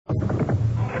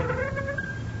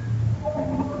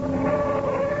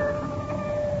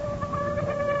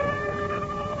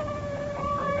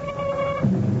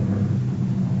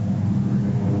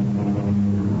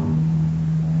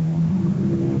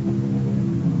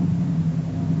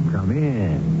Come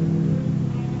in.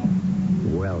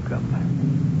 Welcome.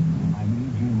 I'm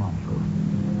E.G. Marshall.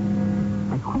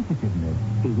 Acquisitiveness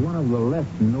is one of the less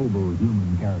noble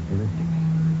human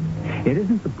characteristics. It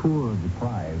isn't the poor or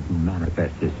deprived who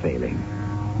manifest this failing.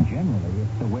 Generally,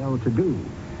 it's the well-to-do,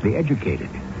 the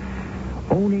educated.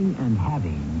 Owning and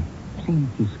having seems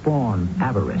to spawn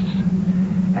avarice.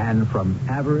 And from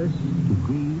avarice to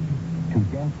greed to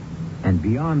death and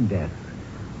beyond death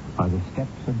are the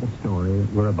steps of the story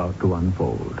we're about to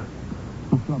unfold.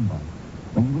 Miss Lombard,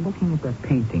 when you were looking at that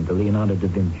painting to Leonardo da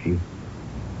Vinci,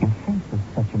 your face was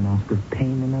such a mask of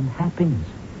pain and unhappiness.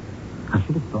 I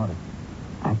should have thought it.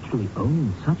 Actually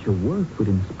owning such a work would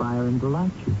inspire and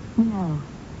delight you. No,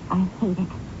 I hate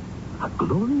it. A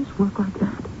glorious work like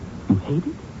that? You hate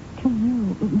it? To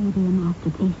you, it may be a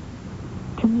masterpiece.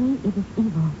 To me, it is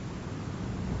evil.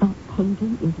 That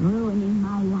painting is ruining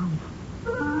my life.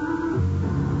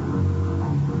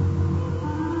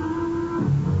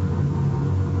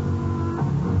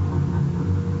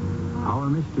 Our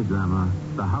mystery drama,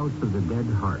 The House of the Dead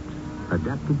Heart,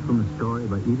 adapted from a story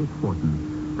by Edith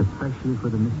Wharton, especially for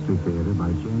the Mystery Theater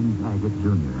by James Agate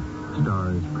Jr.,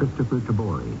 stars Christopher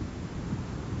Tabori.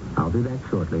 I'll be back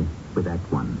shortly with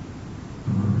Act One.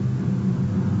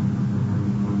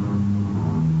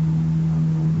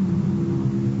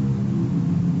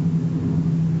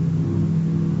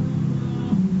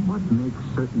 What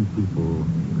makes certain people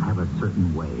have a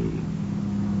certain way?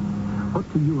 What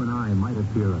to you and I might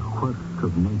appear a quirk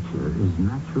of nature is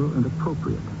natural and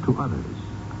appropriate to others.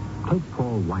 Take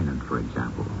Paul Winant, for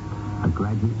example, a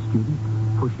graduate student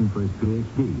pushing for his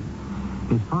Ph.D.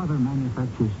 His father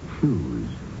manufactures shoes.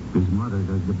 His mother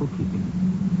does the bookkeeping.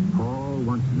 Paul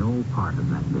wants no part of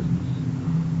that business.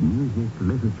 Music,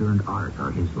 literature, and art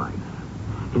are his life.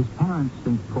 His parents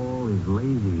think Paul is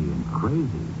lazy and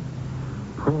crazy.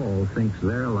 Paul thinks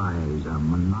their lives are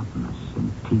monotonous and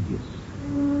tedious.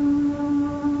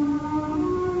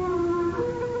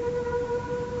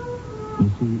 You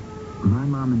see, my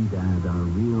mom and dad are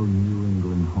real New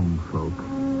England home folk.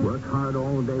 Work hard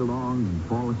all day long and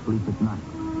fall asleep at night.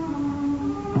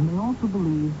 And they also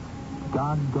believe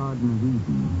God's Garden of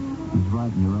Eden is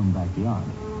right in your own backyard.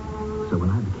 So when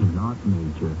I became an art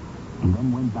major and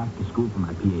then went back to school for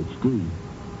my Ph.D.,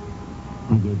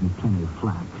 they gave me plenty of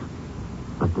flack.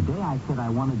 But the day I said I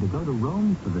wanted to go to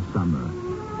Rome for the summer,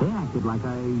 they acted like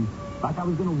I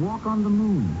was going to walk on the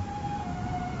moon.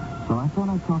 So I thought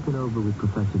I'd talk it over with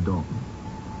Professor Dalton.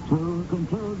 To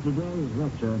conclude today's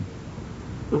lecture,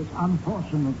 it's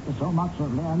unfortunate that so much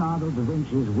of Leonardo da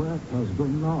Vinci's work has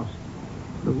been lost.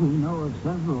 But we know of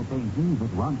several paintings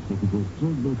that once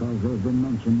existed because they've been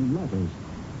mentioned in letters.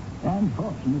 And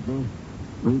fortunately,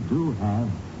 we do have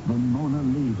the Mona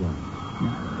Lisa.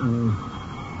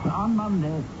 On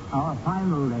Monday, our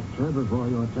final lecture before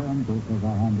your turn, as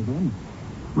I handed in,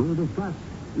 we'll discuss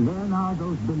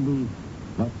Leonardo's belief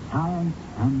that science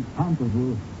and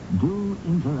fantasy do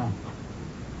interact.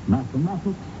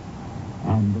 Mathematics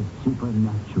and the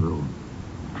supernatural.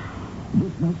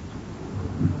 Dismissed.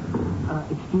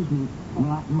 Excuse me,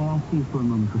 may I see you for a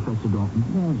moment, Professor Dalton?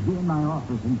 Yes, be in my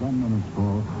office in 10 minutes,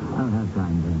 Paul. I'll have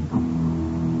time then.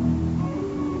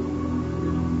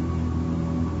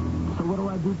 So what do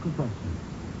I do, Professor?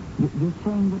 You're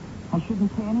saying that I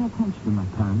shouldn't pay any attention to my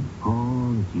parents?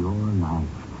 Oh, it's your life.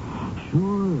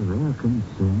 Sure, they're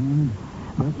concerned,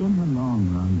 but in the long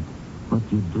run, what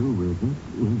you do with it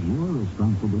is your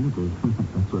responsibility.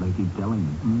 That's what I keep telling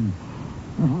them.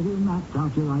 Have you mapped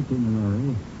out your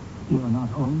itinerary? You're not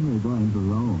only going to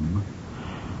Rome.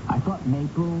 I thought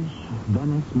Naples,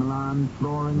 Venice, Milan,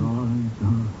 Florence.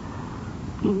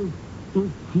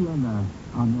 Is Siena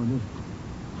on your list?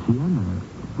 Siena?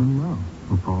 No.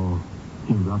 Oh, Paul,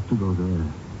 you've got to go there.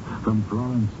 From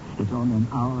Florence, it's only an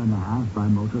hour and a half by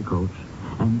motor coach.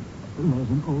 And there's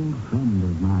an old friend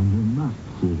of mine you must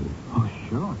see. Oh,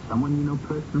 sure. Someone you know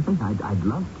personally? I'd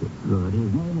love to. Good.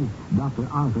 His name is Dr.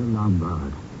 Arthur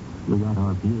Lombard. We got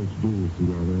our PhDs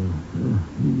together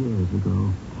years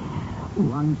ago.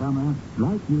 One summer,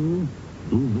 like you,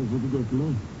 he visited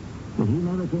Italy, but he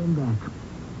never came back.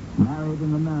 Married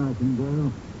an American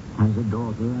girl, has a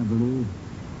daughter, I believe.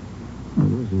 Well,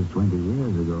 this is 20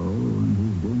 years ago, and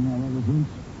he's been there ever since.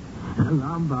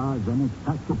 Lombard's an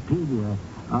encyclopedia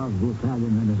of the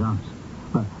Italian Renaissance.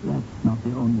 But that's not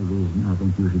the only reason I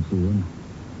think you should see him.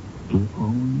 He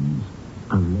owns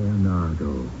a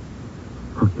Leonardo.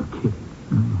 Oh, you're kidding.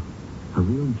 Oh. A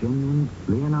real, genuine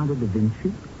Leonardo da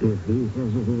Vinci? If he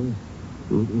says it is,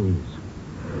 it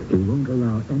is. He won't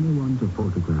allow anyone to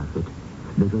photograph it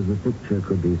because the picture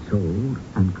could be sold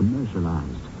and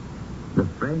commercialized. The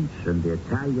French and the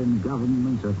Italian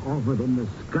governments have offered him the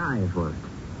sky for it,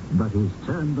 but he's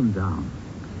turned them down.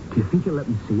 Do you think he'll let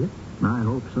me see it? I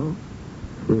hope so.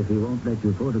 If he won't let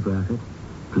you photograph it,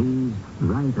 please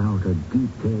write out a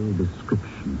detailed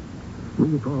description. Will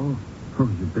you, Paul? Oh,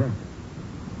 you bet.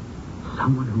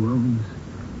 Someone who owns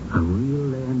A real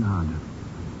Leonardo.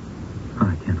 Oh,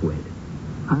 I can't wait.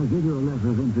 I'll give you a letter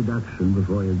of introduction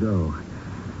before you go.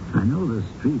 I know the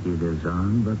street he lives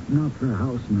on, but not the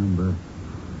house number.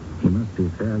 He must be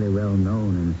fairly well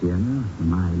known in Siena.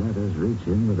 My letters reach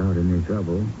him without any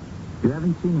trouble. You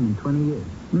haven't seen him in 20 years?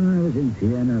 I was in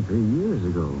Siena 3 years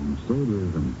ago and stayed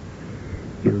with him.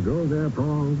 You'll go there,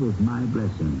 Paul, with my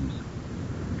blessings.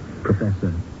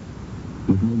 Professor,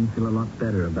 you've made me feel a lot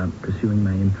better about pursuing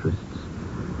my interests.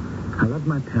 I love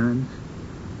my parents,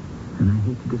 and I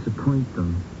hate to disappoint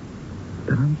them,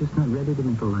 but I'm just not ready to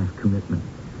make a life commitment.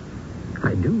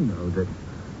 I do know that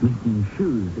making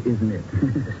shoes isn't it.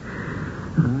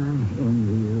 I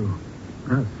envy you.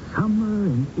 A summer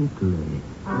in Italy.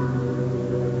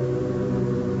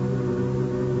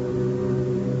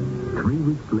 3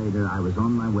 weeks later, I was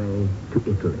on my way to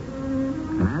Italy.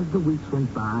 And as the weeks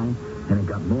went by, and it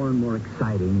got more and more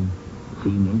exciting,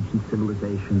 seeing ancient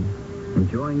civilization,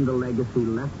 enjoying the legacy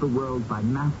left the world by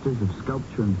masters of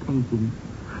sculpture and painting,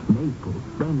 Naples,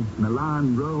 Venice,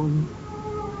 Milan, Rome.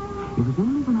 It was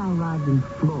only when I arrived in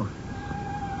Florence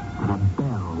that a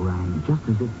bell rang, just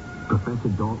as if Professor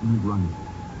Dalton had rung it.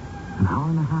 An hour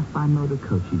and a half by motor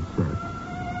coach, he'd said.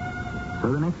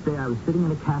 So the next day I was sitting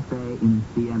in a cafe in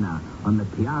Siena on the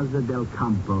Piazza del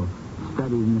Campo,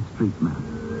 studying the street map.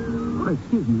 Oh,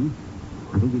 excuse me.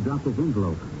 I think you dropped this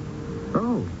envelope.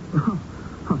 Oh,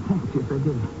 thanks. Yes, I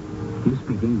did. You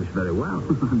speak English very well.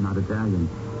 I'm not Italian.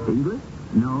 English?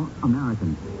 No,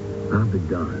 American. I'll be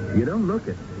darned. You don't look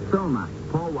it. So am I.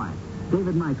 Paul White.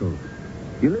 David Michaels.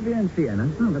 You live here in Siena?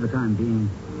 Well, for the time being.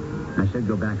 I should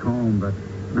go back home, but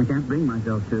I can't bring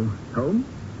myself to. Home?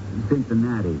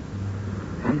 Cincinnati.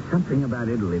 There's something about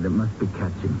Italy that must be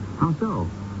catching. How so?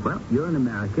 Well, you're an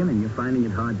American, and you're finding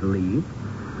it hard to leave.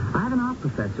 I have an art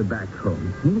professor back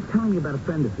home. He was telling me about a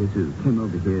friend of his who came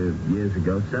over here years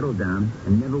ago, settled down,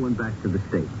 and never went back to the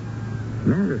States.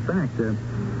 Matter of fact,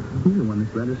 he's the one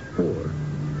this letter's for.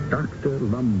 Dr.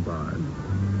 Lombard.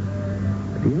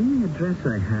 The only address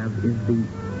I have is the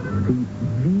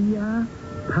Via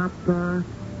Papa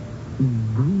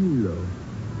Grillo.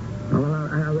 Well,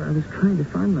 I was trying to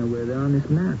find my way there on this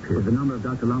map here. Well, the number of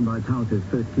Dr. Lombard's house is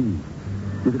 13.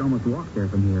 You could almost walk there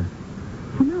from here.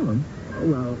 You know him?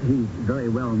 Well, he's very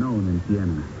well known in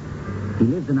Siena. He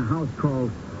lives in a house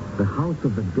called the House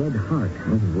of the Dead Heart.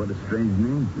 Oh, what a strange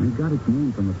name. He got its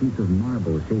name from a piece of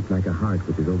marble shaped like a heart,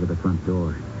 which is over the front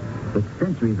door. It's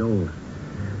centuries old.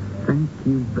 Thank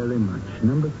you very much.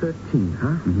 Number 13, huh?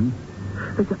 Mm-hmm.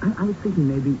 Listen, I was thinking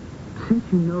maybe, since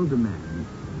you know the man,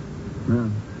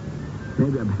 well,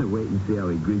 maybe I better wait and see how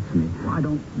he greets me. Well, I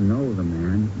don't know the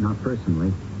man, not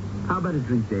personally. How about a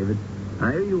drink, David?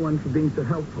 I owe you one for being so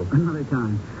helpful. Another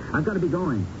time. I've got to be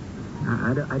going.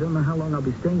 I don't know how long I'll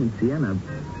be staying in Siena,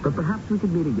 but perhaps we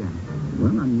could meet again.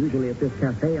 Well, I'm usually at this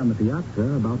cafe on the piazza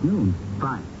about noon.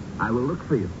 Fine. I will look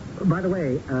for you. By the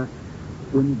way,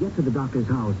 when you get to the doctor's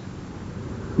house,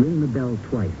 ring the bell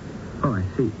twice. Oh, I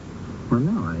see. Well,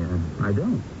 no, I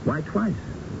don't. Why twice?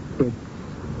 It's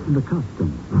the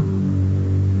custom.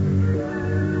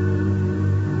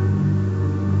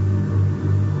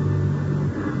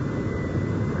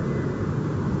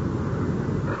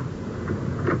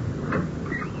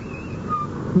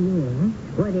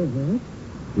 Yes, what is it?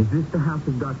 Is this the house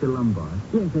of Dr. Lombard?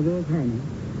 Yes, it is, honey.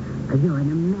 You're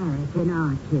an American,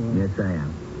 aren't you? Yes, I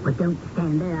am. Well, don't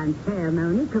stand there on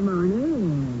ceremony. Come on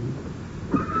in.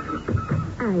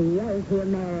 Oh, yes, the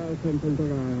Americans into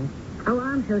that. Oh,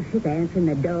 I'm so sick of answering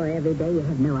the door every day, you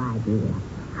have no idea.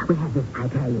 We have this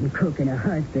Italian cook and her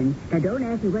husband. Now, don't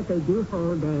ask me what they do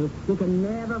all day. You can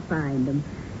never find them.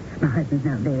 My husband's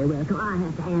not very well, so I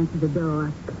have to answer the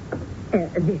door.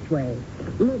 This way.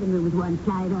 Living room is one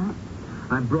side up.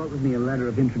 I brought with me a letter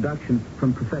of introduction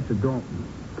from Professor Dalton.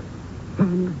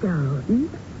 Sammy Dalton?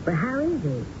 Well, how is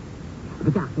he?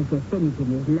 The doctor's just finishing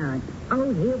his lunch.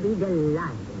 Oh, he'll be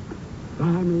delighted.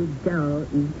 Sammy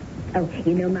Dalton. Oh,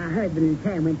 you know, my husband and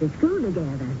Sam went to school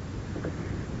together.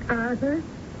 Arthur,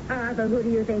 who do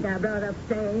you think I brought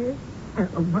upstairs?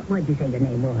 What did you say your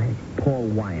name was? Paul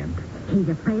Wyant. He's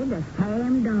a friend of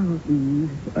Sam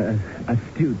Dalton's. A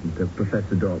student of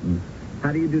Professor Dalton's.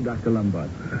 How do you do, Dr. Lombard?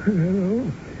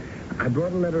 Hello. I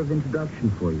brought a letter of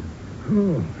introduction for you.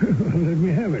 Oh, let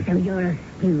me have it. So you're a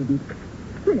student.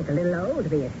 You look a little old to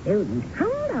be a student. How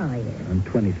old are you? I'm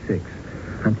 26.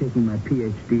 I'm taking my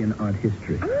Ph.D. in art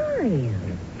history. Are you?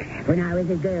 When I was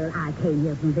a girl, I came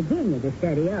here from Virginia to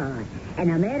study art.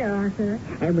 And I met Arthur,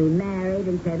 and we married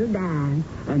and settled down.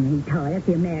 And he taught at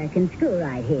the American school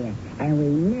right here. And we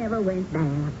never went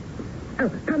back. Oh,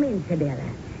 come in, Sibylla.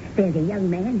 There's a young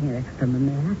man here from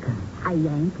America, a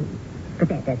Yankee. But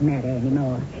that doesn't matter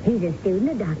anymore. He's a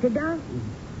student of Dr. Dalton.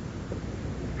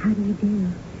 How do you do?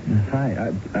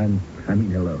 Hi, I mean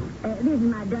hello. This is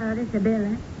my daughter,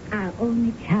 Sibylla. Our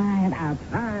only child, our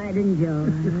pride and joy.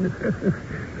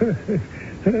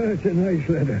 That's a nice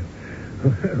letter.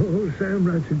 Oh, Sam,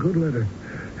 that's a good letter.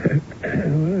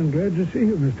 Well, I'm glad to see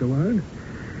you, Mr. Warren.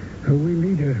 We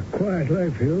lead a quiet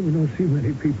life here. We don't see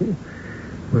many people.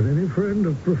 But any friend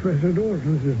of Professor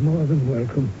Dawson's is more than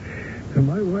welcome. And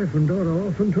my wife and daughter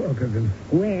often talk of him.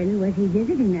 When was he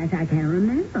visiting us? I can't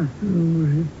remember.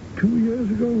 Was it 2 years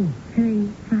ago? 3,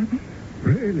 Father?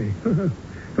 Really?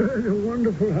 A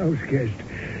wonderful house guest.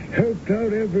 Helped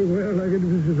out everywhere like it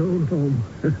was his own home.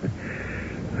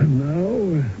 And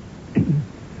now,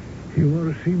 you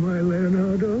want to see my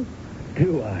Leonardo?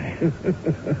 Do I?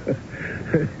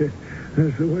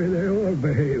 That's the way they all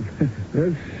behave.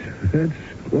 That's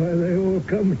why they all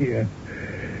come here.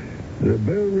 The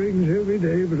bell rings every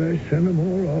day, but I send them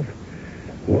all off.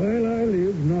 While I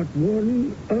live, not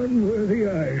one unworthy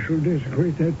eye shall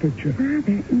desecrate that picture. Father,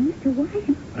 Mr.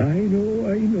 White. I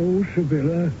know,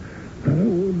 Sibylla. I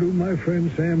won't do my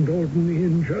friend Sam Dalton the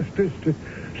injustice to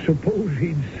suppose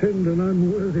he'd send an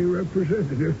unworthy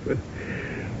representative. But,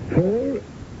 Paul,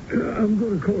 I'm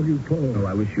going to call you Paul. Oh,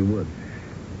 I wish you would.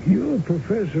 Your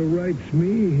professor writes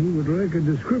me he would like a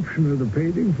description of the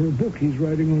painting for a book he's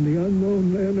writing on the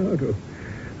unknown Leonardo.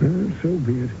 So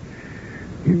be it.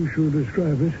 You should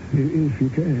describe it, if you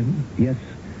can. Yes,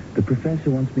 the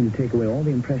professor wants me to take away all the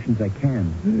impressions I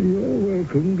can. You're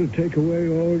welcome to take away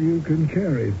all you can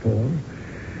carry, Paul.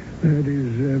 That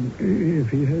is,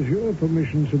 if he has your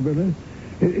permission, Sibylla,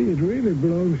 it really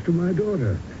belongs to my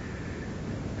daughter.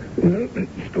 Well,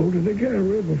 let's go to the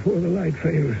gallery before the light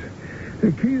fails.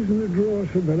 The key's in the drawer,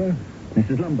 Sibylla.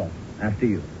 Mrs. Lombard, after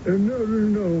you. No.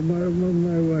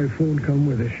 My wife won't come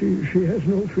with us. She has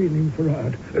no feeling for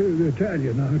art.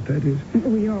 Italian art, that is.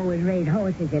 We always raised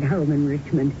horses at home in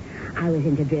Richmond. I was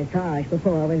into dressage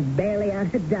before I was barely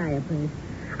out of diapers.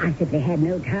 I simply had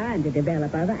no time to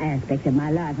develop other aspects of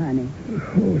my life, honey.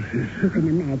 Horses. You can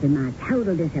imagine my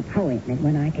total disappointment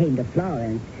when I came to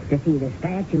Florence to see the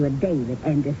statue of David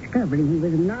and discovering he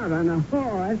was not on a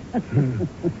horse. An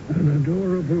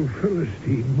adorable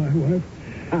Philistine, my wife.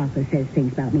 Arthur says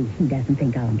things about me he doesn't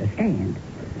think I'll understand.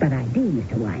 But I do,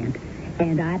 Mr. Wyant.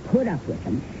 And I put up with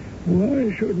them.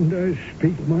 Why shouldn't I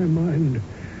speak my mind?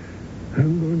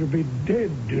 I'm going to be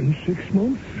dead in 6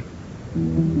 months.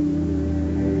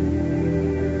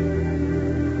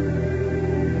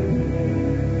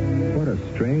 What a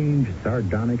strange,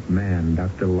 sardonic man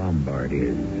Dr. Lombard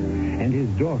is. And his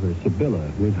daughter, Sibylla,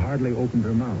 who has hardly opened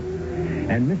her mouth.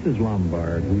 And Mrs.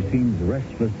 Lombard, who seems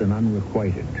restless and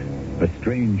unrequited, a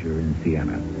stranger in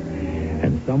Siena.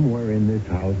 And somewhere in this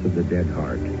house of the dead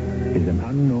heart is an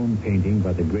unknown painting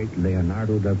by the great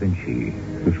Leonardo da Vinci,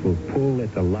 which will pull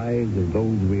at the lives of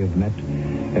those we have met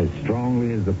as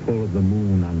strongly as the pull of the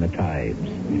moon on the tides.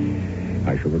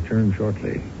 I shall return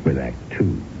shortly with Act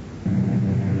 2.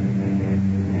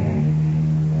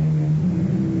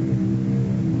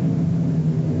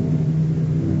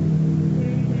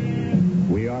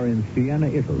 We are in Siena,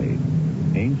 Italy,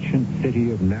 ancient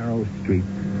city of narrow streets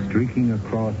streaking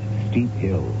across steep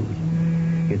hills.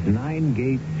 Its 9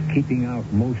 gates keeping out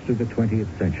most of the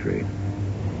 20th century.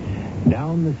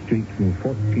 Down the street from the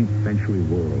 14th century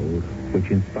world, which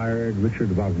inspired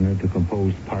Richard Wagner to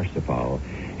compose Parsifal,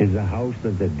 is the house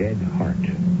of the dead heart.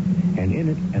 And in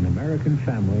it, an American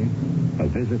family, a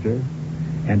visitor,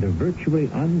 and a virtually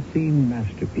unseen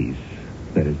masterpiece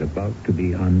that is about to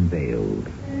be unveiled.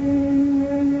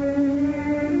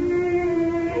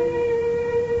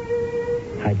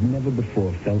 I'd never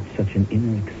before felt such an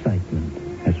inner excitement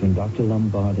as when Dr.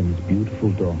 Lombard and his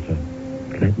beautiful daughter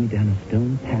led me down a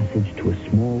stone passage to a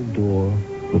small door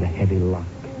with a heavy lock.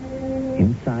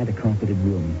 Inside a carpeted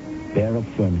room, bare of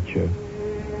furniture,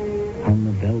 hung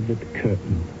a velvet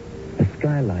curtain, a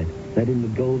skylight let in the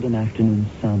golden afternoon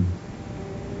sun.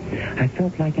 I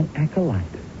felt like an acolyte,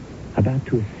 about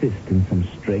to assist in some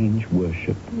strange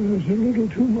worship. There's a little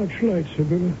too much light,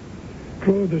 Sibylla.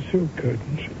 Draw the silk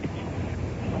curtains.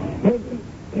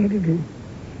 That'll do.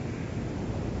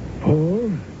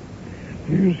 Paul,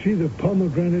 do you see the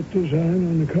pomegranate design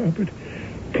on the carpet?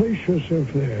 Place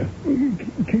yourself there.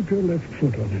 Keep your left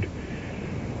foot on it.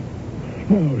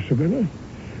 Now, Sibylla,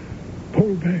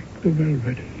 pull back the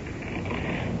velvet.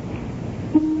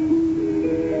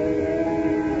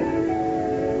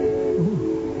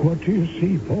 What do you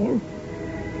see, Paul?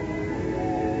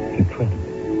 Incredible.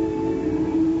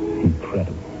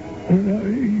 Incredible.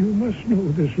 You must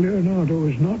know this Leonardo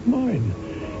is not mine.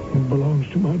 It belongs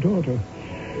to my daughter.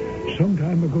 Some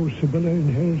time ago, Sibylla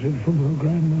inherited from her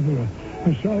grandmother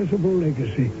a sizable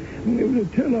legacy.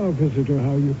 Tell our visitor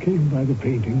how you came by the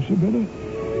painting, Sibylla.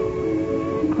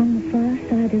 On the far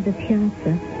side of the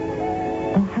piazza,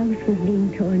 a house was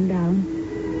being torn down.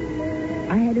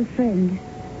 I had a friend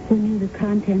who knew the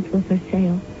contents were for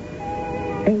sale.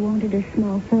 They wanted a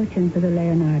small fortune for the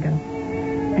Leonardo,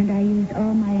 and I used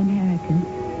all my inheritance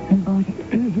and bought it.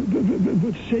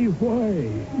 But say why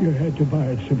you had to buy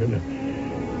it, Sibylla.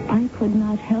 I could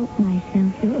not help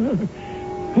myself.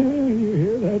 You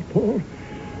hear that, Paul?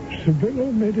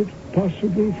 Sibylla made it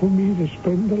possible for me to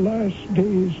spend the last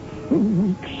days and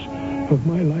weeks of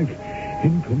my life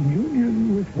in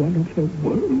communion with one of the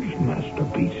world's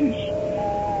masterpieces.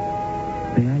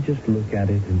 May I just look at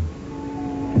it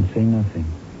and say nothing?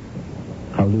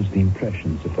 I'll lose the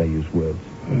impressions if I use words.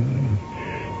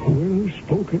 Well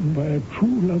spoken by a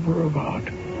true lover of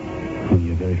art. Oh,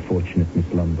 you're very fortunate,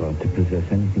 Miss Lombard, to possess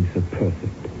anything so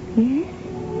perfect. Yes,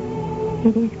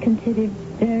 it is considered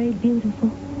very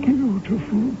beautiful.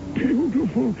 Beautiful,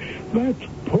 beautiful. That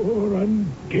poor,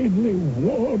 ungainly,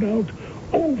 worn-out,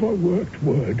 overworked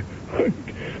word.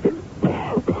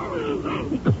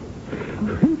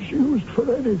 It's used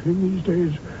for anything these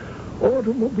days.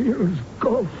 Automobiles,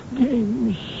 golf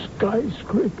games,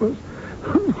 skyscrapers.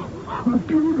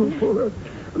 Beautiful.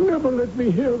 Never let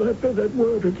me hear that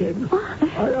word again.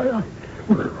 I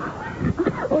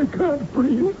can't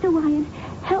breathe. Mr. Wyatt,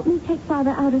 help me take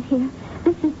Father out of here.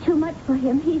 This is too much for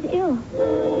him. He's ill.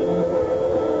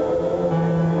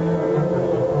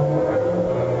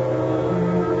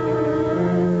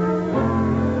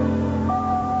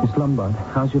 Miss Lombard,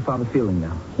 how's your father feeling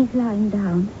now? He's lying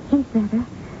down. He's better.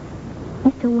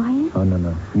 Mr. Wyatt? Oh,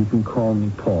 no. You can call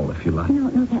me Paul if you like. No,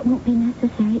 that won't be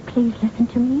necessary. Please listen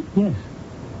to me. Yes.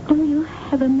 Do you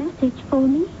have a message for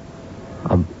me?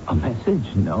 A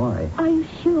message? No, Are you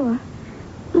sure?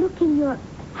 Look in your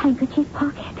handkerchief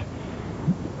pocket.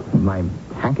 My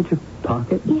handkerchief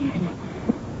pocket? Yes.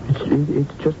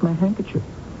 It's just my handkerchief.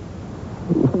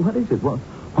 What is it?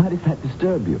 Why does that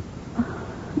disturb you?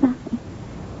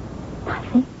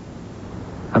 Nothing.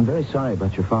 I'm very sorry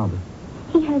about your father.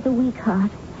 He has a weak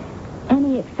heart.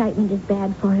 Any excitement is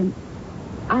bad for him.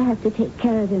 I have to take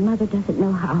care of him. Mother doesn't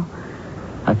know how.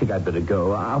 I think I'd better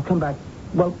go. I'll come back,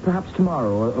 well, perhaps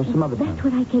tomorrow or some other time. That's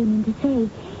what I came in to say.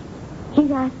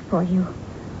 He's asked for you.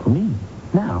 For me?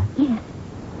 Now? Yes.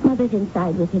 Mother's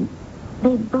inside with him.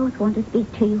 They both want to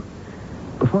speak to you.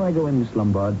 Before I go in, Miss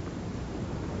Lombard,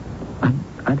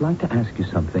 I'd like to ask you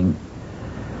something.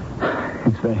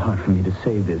 It's very hard for me to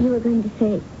say this. You were going to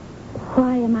say,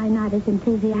 why am I not as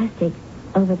enthusiastic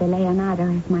over the Leonardo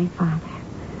as my father?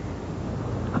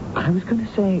 I was going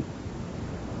to say,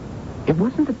 it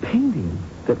wasn't the painting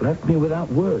that left me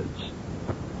without words.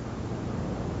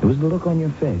 It was the look on your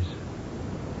face.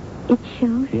 It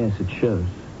shows? Yes, it shows.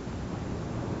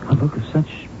 A look of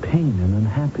such pain and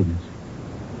unhappiness.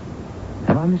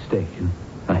 Am I mistaken?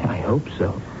 I hope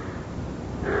so.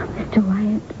 Mr.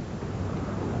 Wyatt,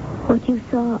 what you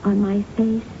saw on my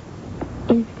face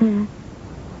is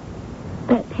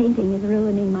that painting is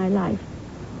ruining my life.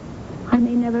 I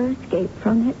may never escape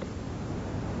from it.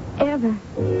 Ever.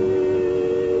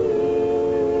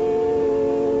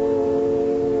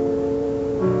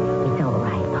 It's all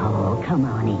right, Paul. Come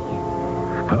on in.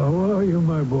 How are you,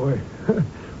 my boy?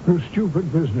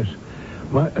 Stupid business.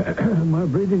 My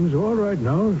breathing's all right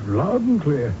now. It's loud and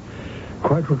clear.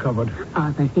 Quite recovered.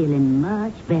 Arthur feeling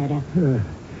much better.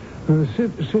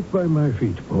 Sit by my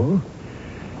feet, Paul.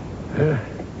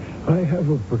 I have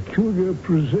a peculiar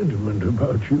presentiment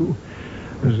about you,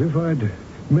 as if I'd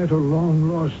met a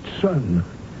long-lost son.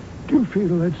 Do you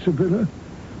feel that, Sibylla?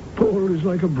 Paul is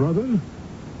like a brother?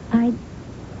 I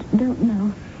don't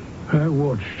know. I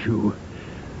watched you.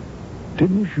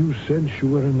 Didn't you sense you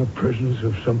were in the presence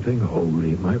of something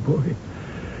holy, my boy?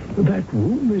 That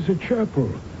room is a chapel.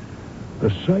 The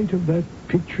sight of that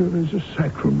picture is a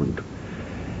sacrament.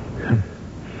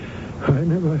 I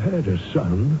never had a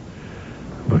son,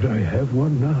 but I have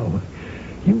one now.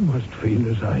 You must feel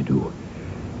as I do.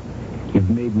 You've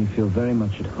made me feel very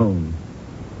much at home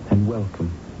and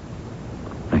welcome.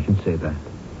 I can say that.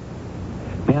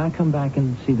 May I come back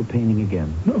and see the painting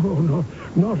again? No,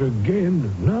 not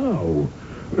again. Now.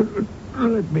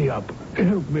 Let me up.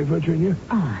 Help me, Virginia.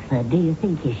 Arthur, do you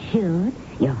think you should?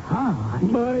 Your heart.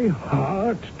 My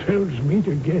heart tells me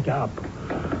to get up.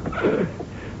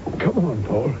 Come on,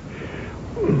 Paul.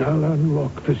 I'll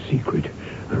unlock the secret.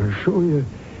 I'll show you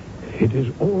It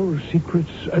is all secrets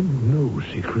and no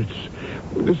secrets.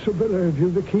 Sibylla, have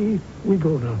you the key? We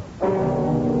go now.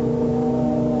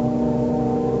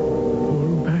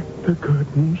 Pull back the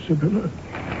curtain, Sibylla.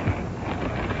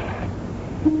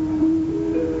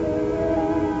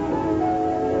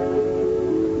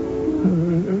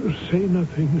 Say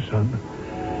nothing, son.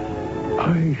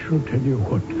 I shall tell you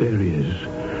what there is.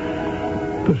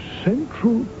 The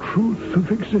central truth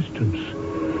of existence.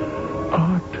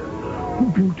 Art,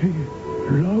 beauty,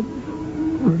 love,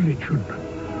 religion.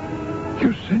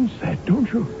 You sense that, don't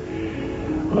you?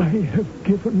 I have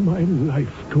given my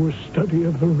life to a study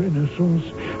of the Renaissance,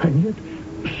 and yet,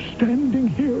 standing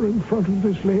here in front of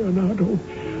this Leonardo,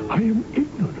 I am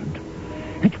ignorant.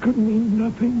 It could mean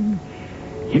nothing,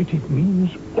 yet it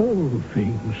means all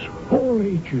things, all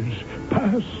ages,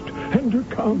 past and to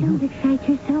come. Don't excite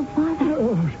yourself, Father.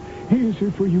 Oh, easy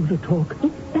for you to talk.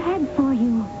 It's bad for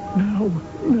you.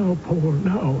 Now, Paul,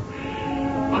 now.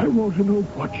 I want to know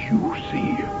what you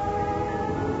see.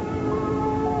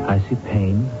 I see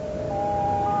pain.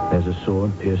 There's a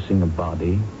sword piercing a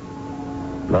body.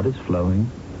 Blood is flowing.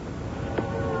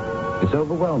 It's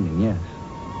overwhelming, yes.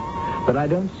 But I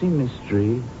don't see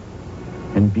mystery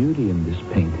and beauty in this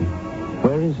painting.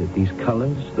 Where is it? These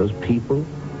colors, those people?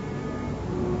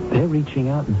 They're reaching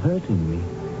out and hurting me.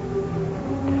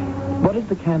 What does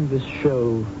the canvas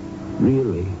show,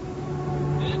 really?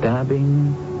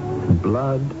 Stabbing and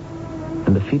blood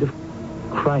and the feet of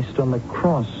Christ on the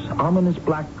cross, ominous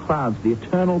black clouds, the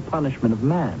eternal punishment of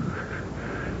man.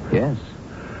 Yes,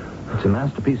 it's a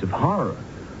masterpiece of horror,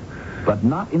 but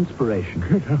not inspiration.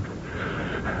 Get out.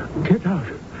 Get out.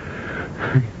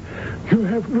 You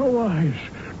have no eyes,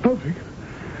 nothing.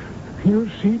 You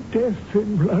see death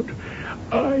in blood.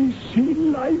 I see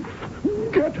life.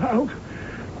 Get out.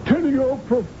 Tell your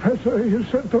professor you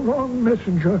sent the wrong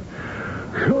messenger.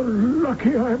 You're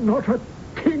lucky I'm not a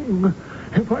king.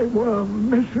 If I were a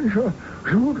messenger,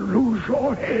 you'd lose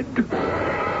your head.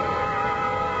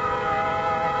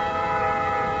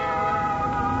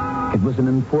 It was an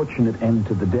unfortunate end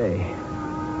to the day.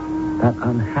 That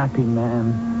unhappy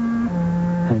man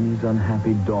and his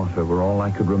unhappy daughter were all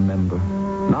I could remember.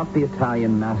 Not the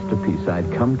Italian masterpiece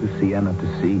I'd come to Siena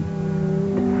to see.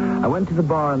 I went to the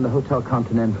bar in the Hotel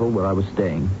Continental where I was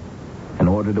staying and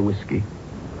ordered a whiskey.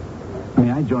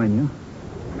 May I join you?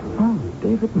 Oh,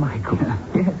 David Michael.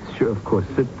 Yes, sure, of course.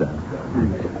 Sit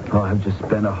down. Oh, I've just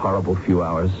spent a horrible few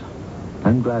hours.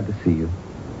 I'm glad to see you.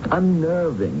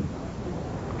 Unnerving.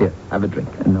 Here, have a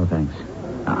drink. No, thanks.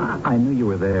 I knew you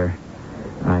were there.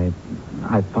 I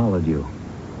followed you.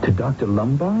 To Dr.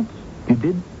 Lombard's? You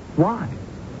did? Why?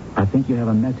 I think you have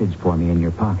a message for me in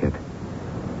your pocket.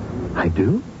 I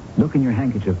do? Look in your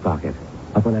handkerchief pocket,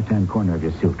 upper left-hand corner of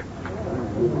your suit.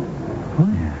 Oh,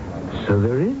 yeah. So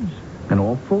there is. And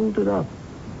all folded up.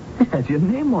 It has your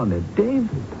name on it, David.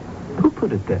 Who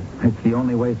put it there? It's the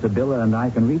only way Sibylla and I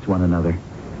can reach one another.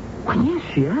 Well, yes,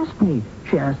 she asked me.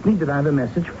 She asked me did I have a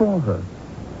message for her.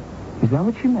 Is that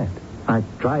what she meant? I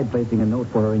tried placing a note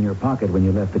for her in your pocket when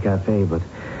you left the cafe, but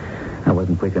I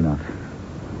wasn't quick enough.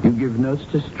 You give notes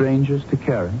to strangers to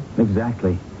carry?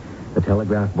 Exactly. The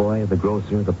telegraph boy, the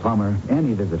grocer, the plumber,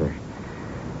 any visitor.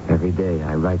 Every day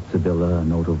I write Sibylla a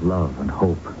note of love and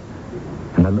hope.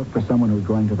 And I look for someone who's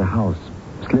going to the house,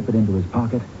 slip it into his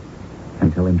pocket,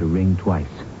 and tell him to ring twice.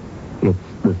 It's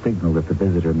the signal that the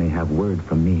visitor may have word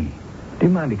from me. Do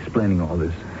you mind explaining all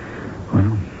this?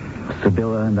 Well,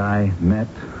 Sibylla and I met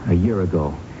a year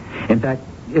ago. In fact,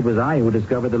 it was I who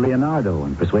discovered the Leonardo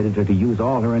and persuaded her to use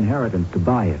all her inheritance to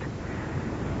buy it.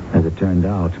 As it turned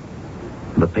out,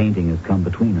 the painting has come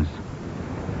between us.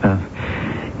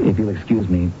 If you'll excuse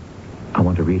me, I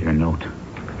want to read her note.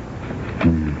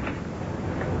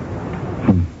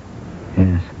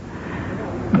 Yes.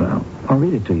 Well, I'll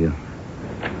read it to you.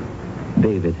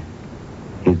 David,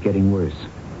 he's getting worse.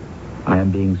 I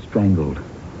am being strangled.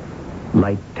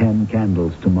 Light 10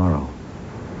 candles tomorrow.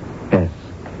 S.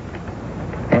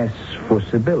 S for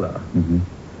Sibylla.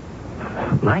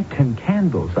 Mm-hmm. Light 10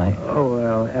 candles, Oh,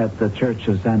 well, at the Church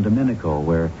of San Domenico,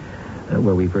 where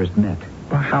we first met.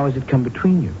 Well, how has it come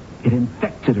between you? It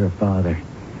infected her father.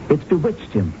 It's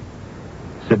bewitched him.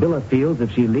 Sibylla feels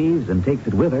if she leaves and takes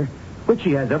it with her, which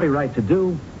she has every right to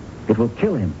do, it will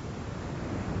kill him.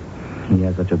 He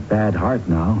has such a bad heart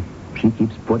now, she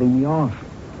keeps putting me off.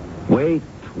 Wait.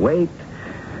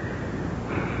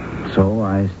 So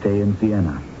I stay in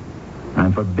Siena.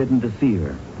 I'm forbidden to see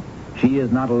her. She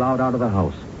is not allowed out of the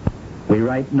house. We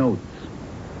write notes.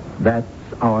 That's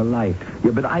our life.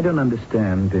 Yeah, but I don't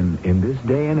understand in this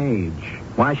day and age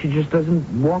why she just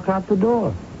doesn't walk out the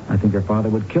door. I think her father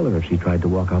would kill her if she tried to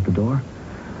walk out the door.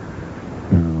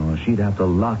 No, she'd have to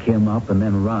lock him up and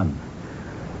then run.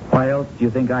 Why else do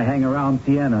you think I hang around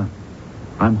Siena?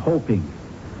 I'm hoping.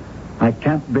 I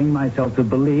can't bring myself to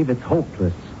believe it's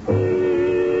hopeless.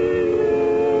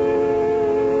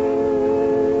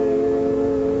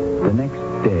 The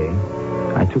next day,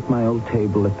 I took my old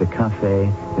table at the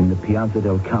cafe in the Piazza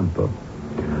del Campo.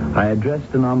 I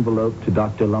addressed an envelope to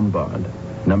Dr. Lombard,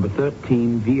 number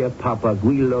 13, Via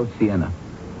Papaguilo, Siena,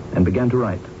 and began to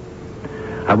write.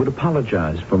 I would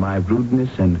apologize for my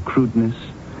rudeness and crudeness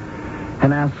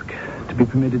and ask to be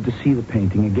permitted to see the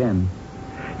painting again.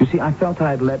 You see, I felt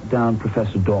I had let down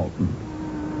Professor Dalton.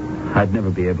 I'd never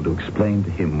be able to explain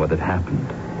to him what had happened.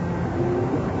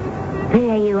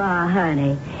 There you are,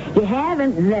 honey. You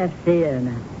haven't left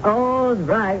Siena. All's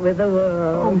right with the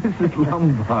world. Oh, Mrs.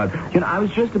 Lombard. I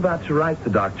was just about to write the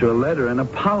doctor a letter and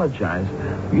apologize.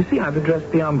 You see, I've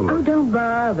addressed the envelope. Oh, don't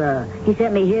bother. He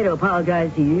sent me here to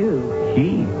apologize to you.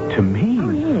 He? To me?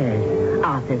 Oh, yes.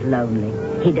 Arthur's lonely.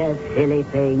 He does silly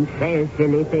things, says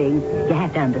silly things. You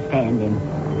have to understand him.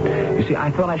 You see,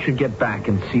 I thought I should get back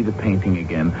and see the painting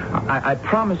again. I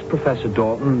promised Professor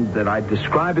Dalton that I'd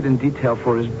describe it in detail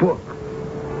for his book.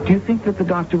 Do you think that the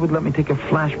doctor would let me take a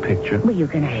flash picture? Well, you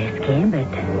can ask him, but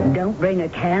don't bring a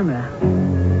camera.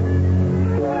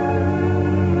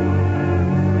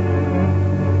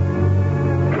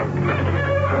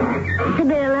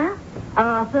 Sibylla,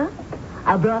 Arthur,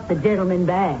 I brought the gentleman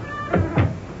back.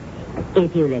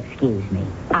 If you'll excuse me,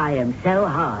 I am so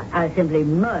hot, I simply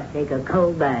must take a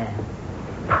cold bath.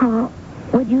 Paul,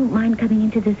 would you mind coming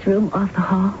into this room off the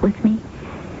hall with me?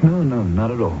 No, not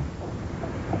at all.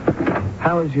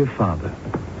 How is your father?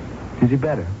 Is he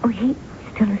better? Oh, he's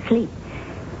still asleep.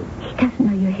 He doesn't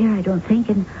know you're here, I don't think,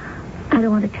 and I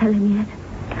don't want to tell him yet.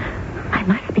 I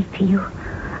must speak to you.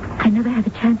 I never have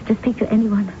a chance to speak to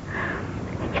anyone.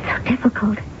 It's so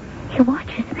difficult. He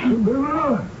watches me.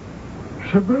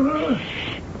 Sibylla?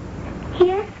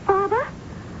 Yes, Father?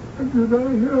 Did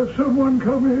I hear someone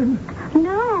come in?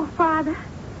 No, Father.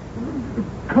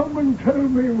 Come and tell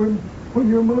me when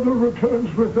your mother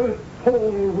returns with that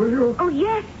Paul, will you? Oh,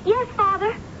 yes,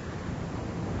 Father.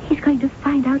 He's going to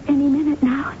find out any minute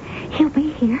now. He'll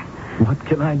be here. What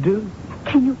can I do?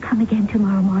 Can you come again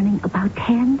tomorrow morning about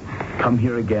 10? Come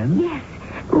here again? Yes.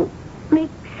 Make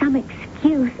some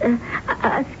excuse.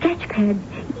 A sketch pad.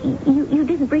 You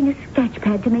didn't bring a sketch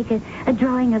pad to make a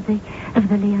drawing of the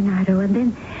Leonardo. And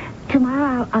then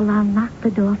tomorrow I'll unlock the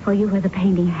door for you where the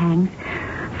painting hangs.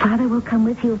 Father will come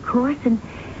with you, of course, and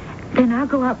then I'll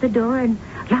go out the door and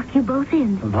lock you both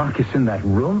in. Lock us in that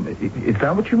room? Is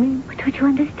that what you mean? But don't you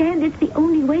understand? It's the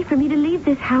only way for me to leave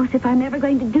this house if I'm ever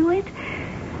going to do it.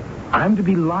 I'm to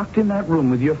be locked in that room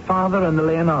with your father and the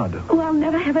Leonardo. Oh, I'll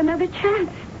never have another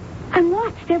chance. I'm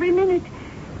watched every minute.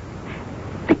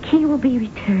 The key will be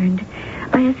returned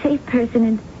by a safe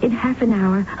person in half an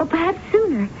hour, or perhaps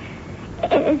sooner,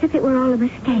 as if it were all a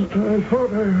mistake. I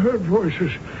thought I heard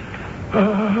voices.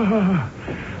 Ah,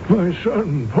 my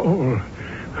son, Paul.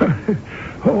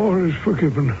 All is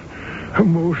forgiven.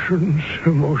 Emotions.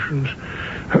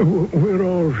 We're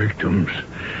all victims.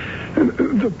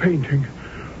 The painting.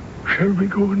 Shall we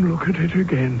go and look at it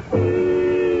again?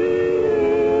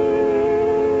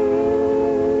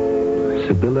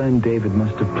 Sibylla and David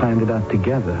must have planned it out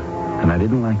together, and I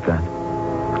didn't like that.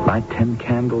 Light 10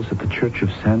 candles at the Church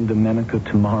of San Domenico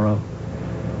tomorrow.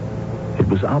 It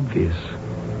was obvious.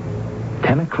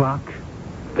 10 o'clock,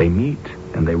 they meet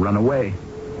and they run away.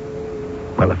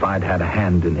 Well, if I'd had a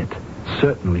hand in it,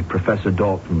 certainly Professor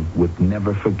Dalton would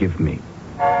never forgive me.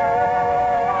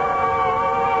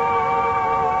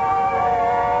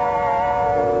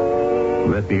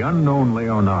 That the unknown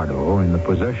Leonardo in the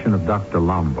possession of Dr.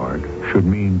 Lombard should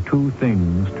mean two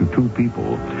things to two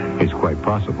people is quite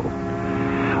possible.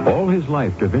 All his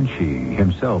life, Da Vinci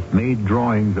himself made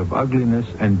drawings of ugliness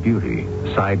and beauty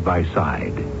side by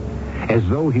side, as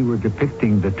though he were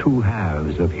depicting the two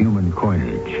halves of human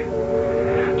coinage.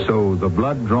 So the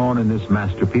blood drawn in this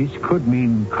masterpiece could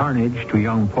mean carnage to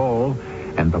young Paul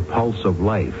and the pulse of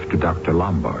life to Dr.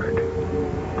 Lombard.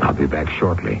 I'll be back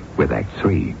shortly with Act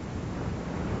 3.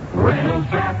 Reynolds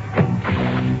Wrap.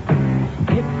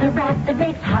 It's the wrap that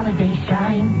makes holiday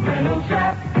shine. Reynolds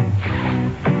Wrap.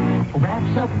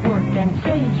 Wraps up work and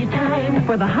saves you time.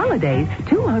 For the holidays,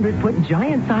 200-foot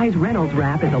giant-size Reynolds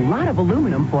Wrap is a lot of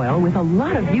aluminum foil with a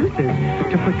lot of uses.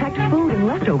 To protect food and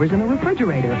leftovers in the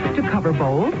refrigerator, to cover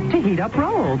bowls, to heat up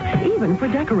rolls, even for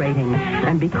decorating.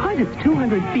 And because it's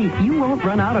 200 feet, you won't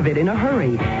run out of it in a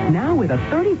hurry. Now with a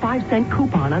 35-cent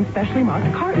coupon on specially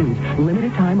marked cartons.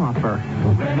 Limited time offer.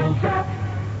 Reynolds Wrap.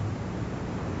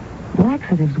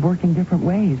 Laxatives work in different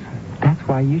ways. That's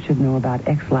why you should know about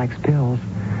X-Lax pills.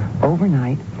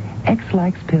 Overnight,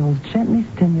 X-Lax pills gently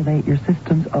stimulate your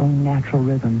system's own natural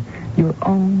rhythm. Your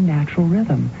own natural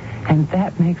rhythm. And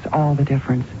that makes all the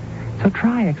difference. So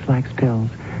try X-Lax pills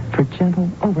for gentle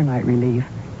overnight relief.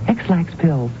 X-Lax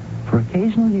pills for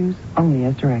occasional use only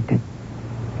as directed.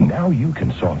 Now you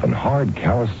can soften hard,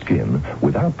 calloused skin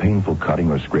without painful cutting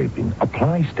or scraping.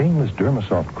 Apply stainless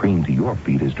Dermasoft cream to your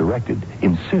feet as directed.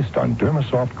 Insist on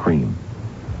Dermasoft cream.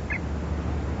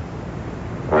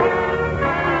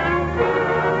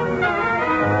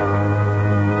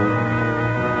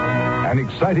 An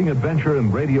exciting adventure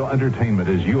in radio entertainment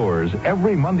is yours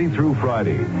every Monday through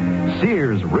Friday.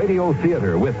 Sears Radio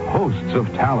Theater with hosts of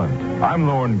talent. I'm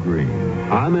Lorne Green.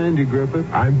 I'm Andy Griffith.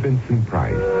 I'm Vincent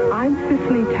Price. I'm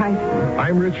Cicely Tyson.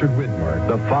 I'm Richard Widmark.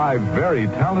 The 5 very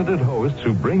talented hosts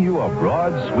who bring you a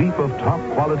broad sweep of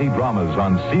top-quality dramas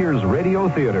on Sears Radio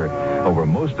Theater over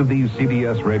most of these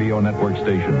CBS radio network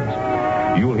stations.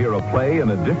 You'll hear a play in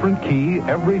a different key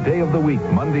every day of the week,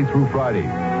 Monday through Friday.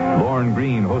 Lorne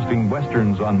Green hosting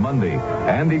westerns on Monday.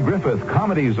 Andy Griffith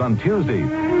comedies on Tuesday.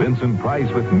 Vincent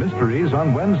Price with mysteries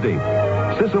on Wednesday.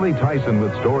 Cicely Tyson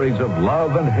with stories of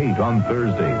love and hate on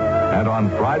Thursday. And on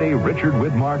Friday, Richard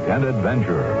Widmark and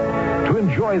adventure. To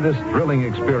enjoy this thrilling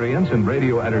experience in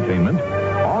radio entertainment,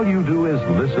 all you do is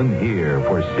listen here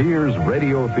for Sears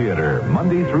Radio Theater,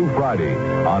 Monday through Friday,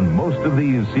 on most of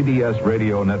these CBS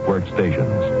radio network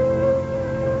stations.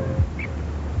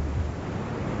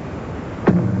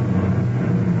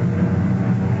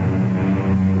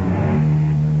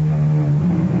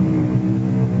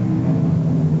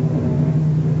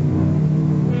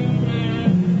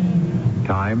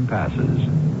 Time passes.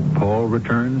 Paul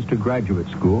returns to graduate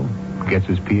school, gets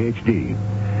his Ph.D.,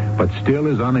 but still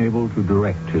is unable to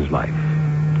direct his life.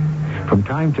 From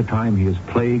time to time, he is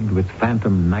plagued with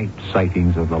phantom night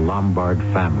sightings of the Lombard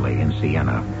family in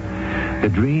Siena. The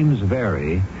dreams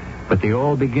vary, but they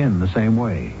all begin the same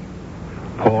way.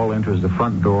 Paul enters the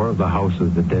front door of the House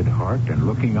of the Dead Heart and,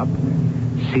 looking up,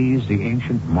 sees the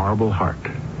ancient marble heart,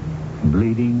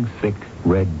 bleeding thick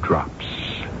red drops.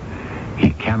 He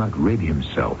cannot rid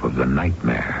himself of the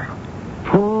nightmare.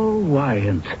 Paul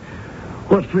Wyant,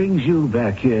 what brings you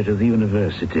back here to the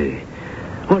university?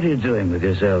 What are you doing with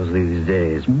yourselves these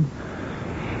days?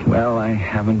 Well, I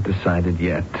haven't decided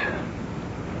yet.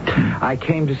 I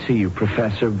came to see you,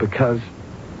 Professor, because...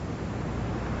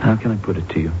 How can I put it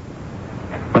to you?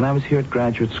 When I was here at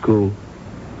graduate school,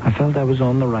 I felt I was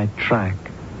on the right track.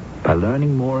 By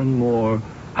learning more and more,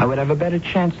 I would have a better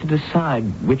chance to decide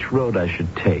which road I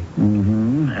should take.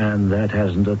 And that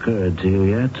hasn't occurred to you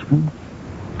yet?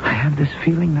 I have this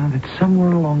feeling now that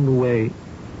somewhere along the way,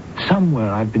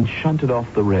 somewhere I've been shunted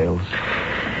off the rails.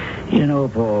 You know,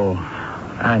 Paul,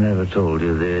 I never told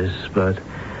you this, but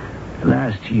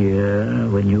last year,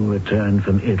 when you returned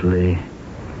from Italy,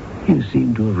 you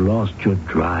seemed to have lost your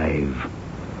drive.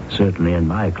 Certainly in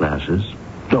my classes.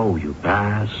 Oh, you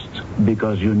passed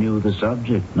because you knew the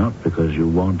subject, not because you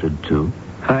wanted to.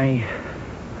 I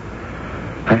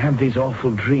have these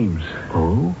awful dreams.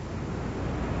 Oh?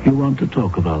 You want to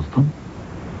talk about them?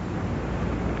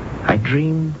 I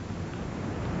dream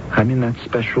I'm in that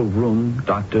special room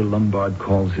Dr. Lombard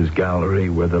calls his gallery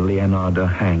where the Leonardo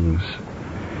hangs.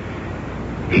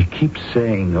 He keeps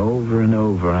saying over and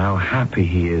over how happy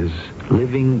he is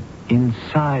living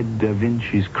inside Da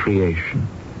Vinci's creation.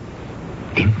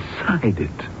 Inside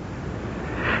it.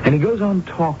 And he goes on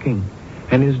talking,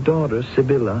 and his daughter,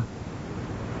 Sibylla,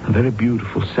 a very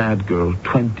beautiful, sad girl,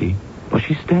 20, well,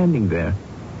 she's standing there.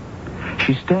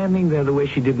 She's standing there the way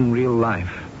she did in real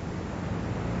life.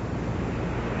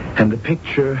 And the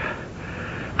picture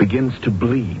begins to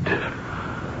bleed.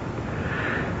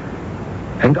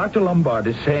 And Dr. Lombard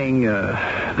is saying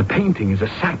the painting is a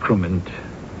sacrament.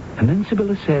 And then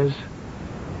Sibylla says,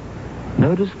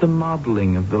 notice the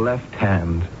modeling of the left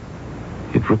hand.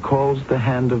 It recalls the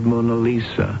hand of Mona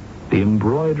Lisa. The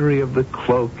embroidery of the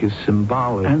cloak is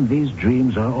symbolic. And these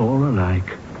dreams are all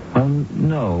alike. Well,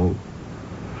 no.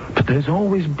 But there's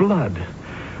always blood.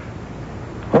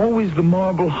 Always the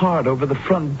marble heart over the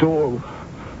front door,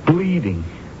 bleeding.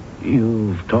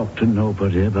 You've talked to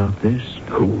nobody about this?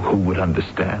 Who would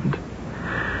understand?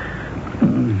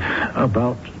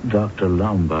 About Dr.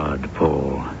 Lombard,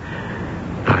 Paul.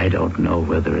 I don't know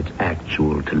whether it's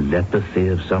actual telepathy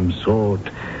of some sort,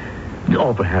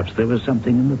 or perhaps there was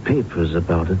something in the papers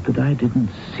about it that I didn't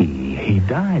see. He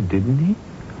died, didn't he?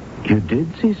 You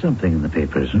did see something in the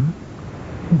papers,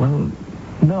 Well,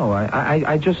 no,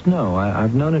 I just know.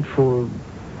 I've known it for...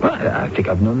 Well, I think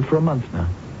I've known it for a month now.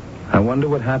 I wonder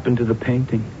what happened to the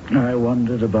painting. I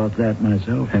wondered about that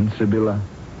myself. And Sibylla.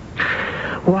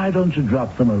 Why don't you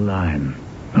drop them a line?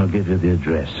 I'll give you the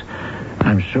address.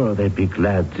 I'm sure they'd be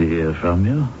glad to hear from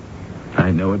you.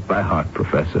 I know it by heart,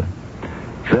 Professor.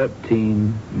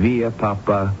 13 Via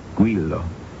Papaguilo.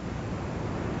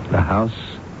 The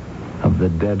House of the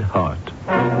Dead Heart.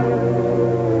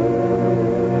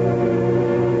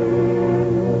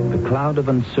 The cloud of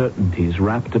uncertainties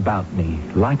wrapped about me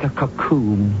like a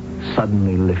cocoon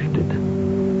suddenly lifted.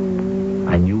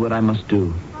 I knew what I must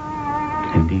do.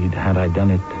 Indeed, had I done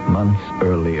it months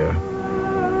earlier,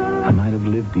 I might have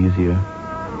lived easier.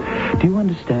 Do you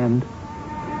understand?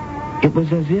 It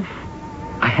was as if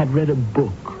I had read a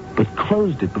book, but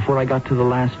closed it before I got to the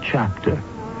last chapter.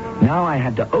 Now I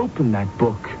had to open that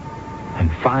book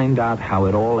and find out how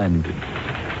it all ended.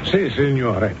 Si,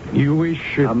 signore. You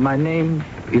wish... My name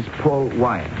is Paul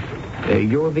Wyatt.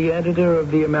 You're the editor of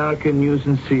the American News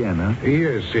in Siena?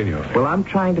 Yes, signore. Well, I'm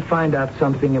trying to find out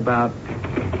something about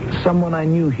someone I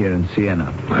knew here in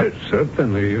Siena. Well,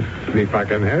 certainly, if I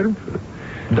can help.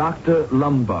 Dr.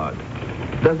 Lombard.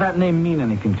 Does that name mean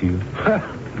anything to you?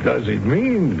 Does it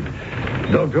mean?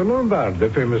 Dr. Lombard, the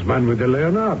famous man with the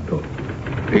Leonardo.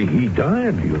 He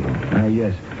died, you know.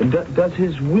 Yes. Does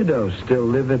his widow still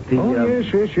live at the... Oh,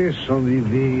 yes. On the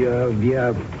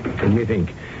Via... Let me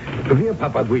think. Via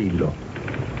Papaguilo.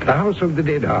 The House of the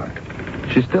Dead Heart.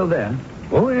 She's still there?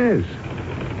 Oh, yes.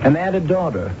 And they had a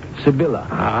daughter, Sibylla.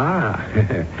 Ah,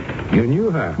 you knew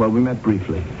her. Well, we met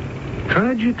briefly.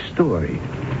 Tragic story.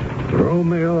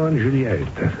 Romeo and Juliet.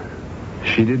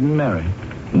 She didn't marry?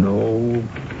 No.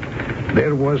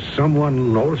 There was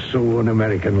someone also an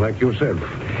American like yourself.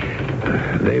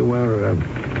 They were...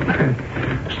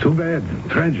 it's too bad.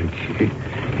 Tragic.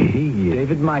 He...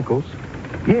 David Michaels?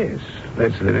 Yes,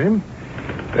 that's the name.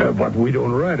 But we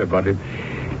don't write about it.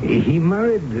 He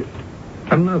married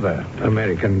another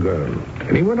American girl.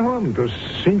 And he went home to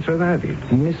Cincinnati.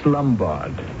 Miss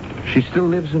Lombard. She still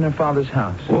lives in her father's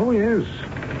house? Oh, yes.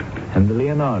 And the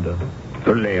Leonardo?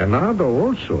 The Leonardo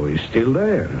also is still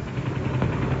there.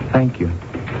 Thank you.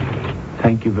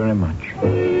 Thank you very much.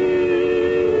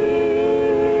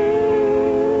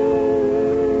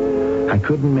 I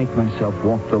couldn't make myself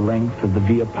walk the length of the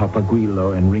Via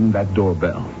Papaguilo and ring that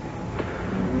doorbell.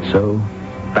 So,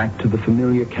 back to the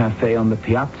familiar cafe on the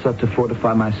piazza to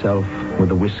fortify myself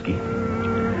with a whiskey.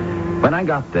 When I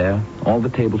got there, all the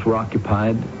tables were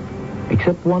occupied,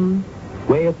 except one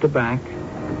way at the back,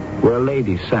 where a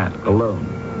lady sat alone.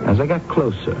 As I got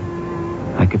closer,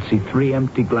 I could see 3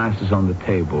 empty glasses on the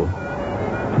table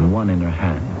and one in her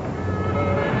hand.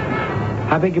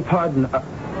 I beg your pardon.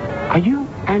 Are you...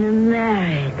 An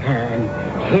American.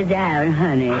 Sit down,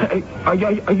 honey. Are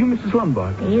you Mrs.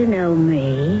 Lombard? You know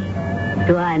me.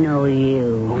 Do I know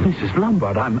you? Oh, Mrs.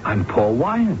 Lombard, I'm Paul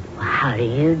Wyatt. How do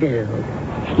you do?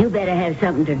 You better have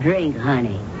something to drink,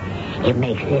 honey. It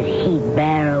makes this heat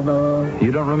bearable.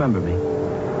 You don't remember me?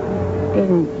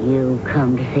 Didn't you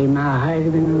come to see my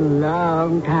husband a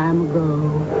long time ago?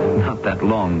 Not that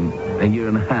long. A year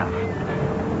and a half.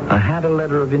 I had a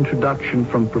letter of introduction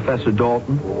from Professor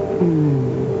Dalton.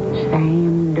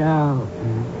 Sam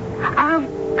Dalton. Of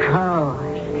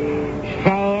course.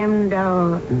 Sam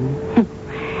Dalton.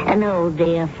 An old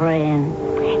dear friend.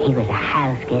 He was a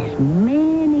house guest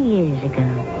many years ago.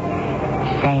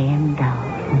 Sam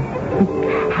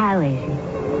Dalton. How is he?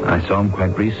 I saw him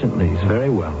quite recently. He's very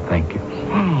well, thank you.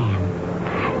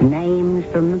 Sam. Names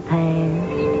from the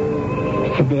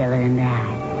past. Sibylla and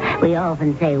I. We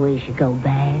often say we should go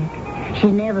back.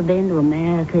 She's never been to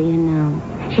America, you know.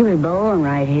 She was born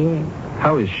right here.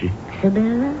 How is she?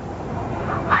 Sibylla?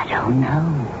 I don't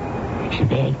know. She's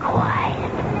very quiet.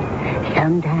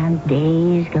 Sometimes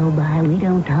days go by, we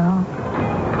don't talk.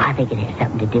 I think it has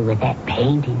something to do with that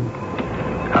painting.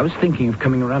 I was thinking of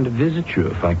coming around to visit you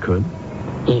if I could.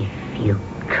 If you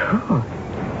could.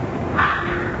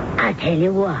 I'll tell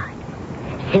you what.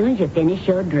 As soon as you finish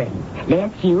your drink,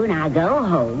 let's you and I go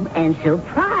home and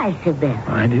surprise Sibylla.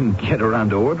 I didn't get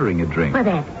around to ordering a drink. Well,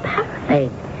 that's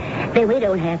perfect. Then we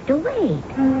don't have to wait.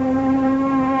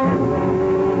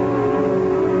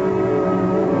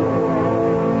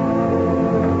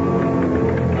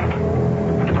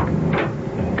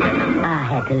 I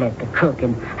had to let the cook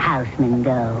and houseman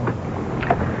go.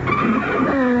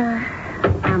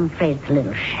 I'm afraid it's a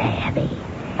little shabby.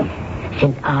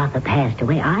 Since Arthur passed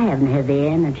away, I haven't had the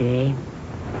energy.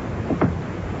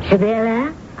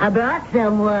 Sibylla, I brought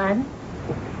someone.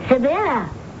 Sibylla!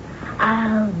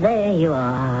 Oh, there you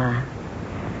are.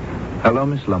 Hello,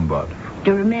 Miss Lombard.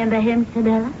 Do you remember him,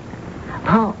 Sibylla?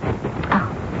 Paul.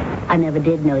 Oh, I never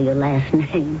did know your last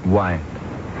name. Wyatt.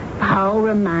 Paul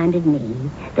reminded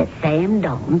me that Sam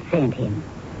Dalton sent him.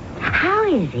 How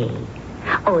is he?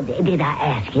 Oh, did I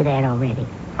ask you that already?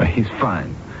 He's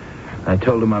fine. I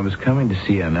told him I was coming to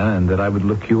Siena and that I would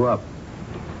look you up.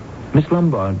 Miss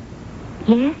Lombard.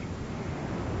 Yes?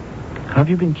 How have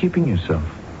you been keeping yourself?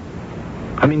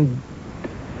 I mean,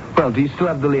 well, do you still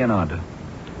have the Leonardo?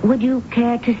 Would you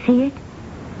care to see it?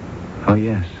 Oh,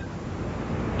 yes.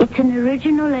 It's an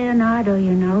original Leonardo,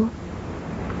 you know.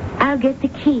 I'll get the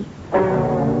key.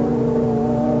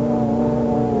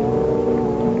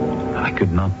 I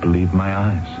could not believe my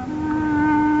eyes.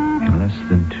 In less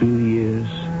than 2 years,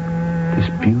 this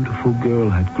beautiful girl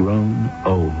had grown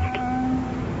old.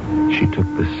 She took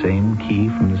the same key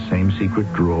from the same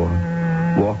secret drawer,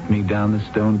 walked me down the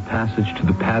stone passage to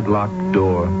the padlocked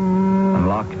door,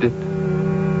 unlocked it,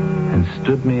 and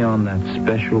stood me on that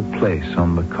special place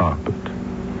on the carpet.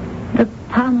 The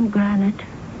pomegranate.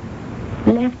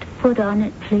 Left foot on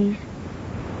it, please.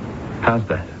 How's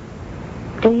that?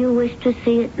 Do you wish to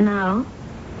see it now?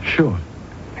 Sure.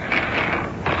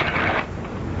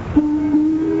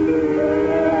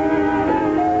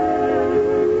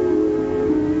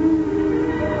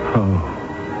 Oh.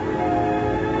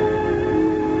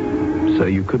 So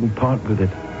you couldn't part with it?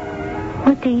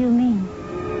 What do you mean?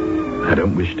 I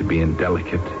don't wish to be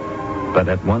indelicate, but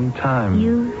at one time...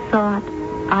 You thought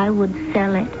I would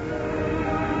sell it.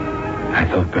 I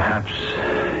thought perhaps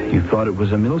you thought it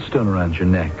was a millstone around your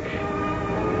neck.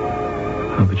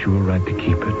 Oh, but you were right to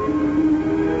keep it.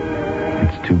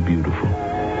 It's too beautiful.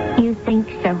 You think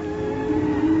so?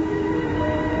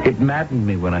 It maddened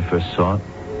me when I first saw it.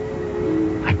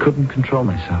 I couldn't control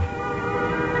myself.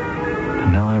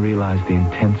 And now I realize the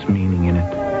intense meaning in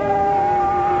it.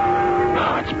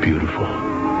 Oh, it's beautiful.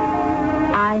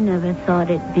 I never thought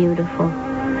it beautiful.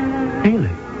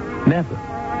 Really? Never?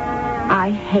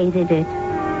 I hated it.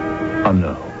 Oh,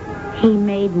 no. He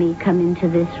made me come into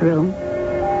this room.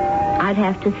 I'd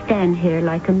have to stand here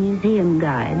like a museum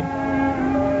guide.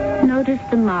 Notice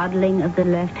the modeling of the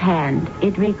left hand.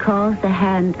 It recalls the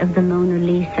hand of the Mona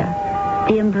Lisa.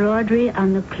 The embroidery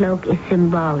on the cloak is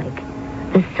symbolic.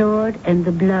 The sword and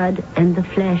the blood and the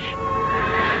flesh.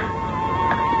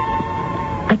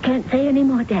 I can't say any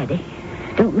more, Daddy.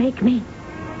 Don't make me.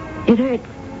 It hurts.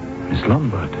 Miss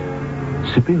Lombard.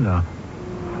 Sibylla.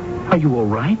 Are you all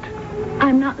right?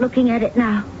 I'm not looking at it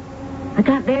now. I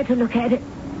can't bear to look at it.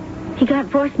 He can't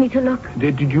force me to look.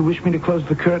 Did you wish me to close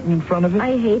the curtain in front of it?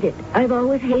 I hate it. I've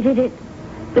always hated it.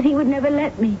 But he would never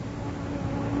let me.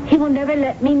 He will never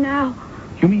let me now.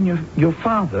 You mean your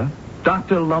father,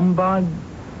 Dr. Lombard,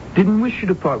 didn't wish you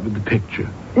to part with the picture?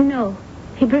 No.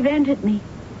 He prevented me.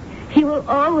 He will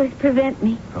always prevent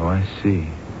me. Oh, I see.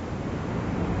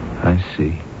 I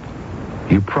see.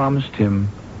 You promised him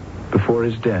before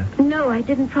his death? No, I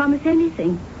didn't promise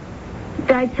anything. He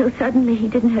died so suddenly he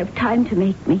didn't have time to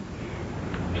make me.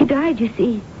 He died, you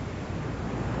see.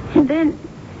 And then,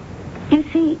 you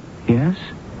see... Yes?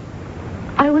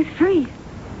 I was free.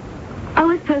 I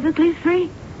was perfectly free.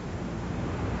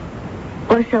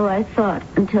 Or so I thought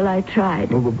until I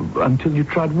tried. Until you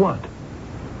tried what?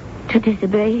 To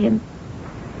disobey him.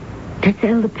 To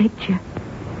sell the picture.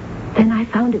 Then I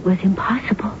found it was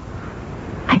impossible.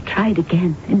 I tried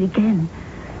again and again.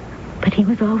 But he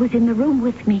was always in the room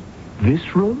with me.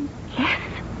 This room? Yes.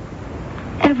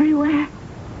 Everywhere.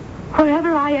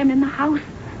 Wherever I am in the house.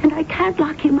 And I can't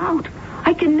lock him out.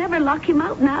 I can never lock him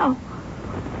out now.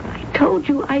 I told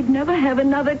you I'd never have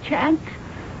another chance.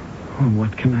 Well,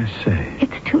 what can I say?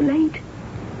 It's too late.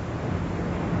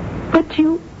 But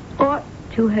you ought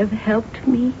to have helped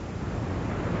me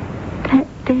that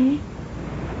day.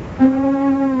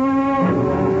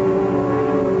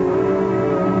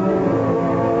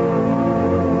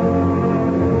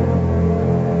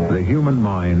 The human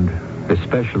mind,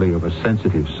 especially of a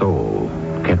sensitive soul,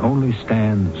 can only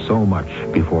stand so much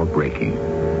before breaking.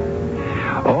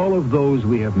 All of those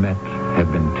we have met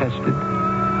have been tested.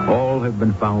 All have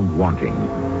been found wanting,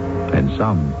 and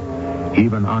some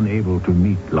even unable to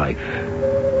meet life.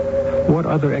 What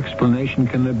other explanation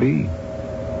can there be?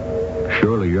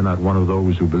 Surely you're not one of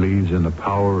those who believes in the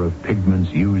power of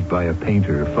pigments used by a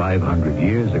painter 500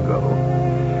 years ago.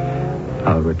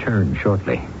 I'll return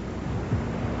shortly.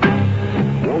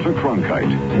 Walter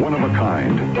Cronkite, one of a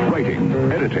kind, writing,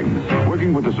 editing,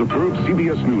 working with the superb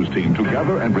CBS News team to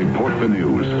gather and report the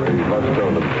news.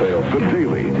 The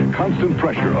daily, constant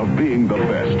pressure of being the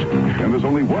best. And there's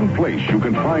only one place you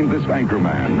can find this anchor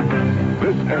man,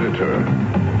 this editor,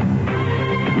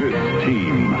 this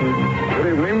team.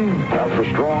 Good evening. After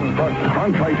strong but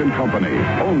Cronkite and Company,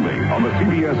 only on the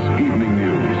CBS Evening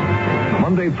News.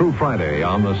 Monday through Friday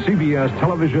on the CBS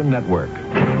Television Network.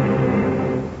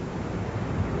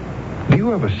 you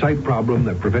have a sight problem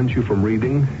that prevents you from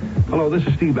reading? Hello, this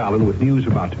is Steve Allen with news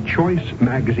about Choice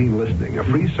Magazine Listening, a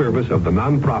free service of the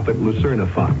nonprofit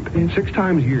Lucerna Fund. 6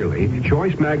 times yearly,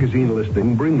 Choice Magazine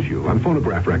Listening brings you, on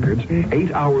phonograph records,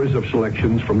 8 hours of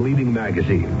selections from leading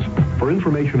magazines. For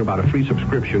information about a free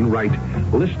subscription, write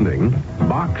Listening,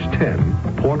 Box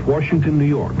 10, Port Washington, New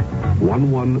York,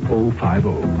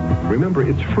 11050. Remember,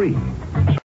 it's free.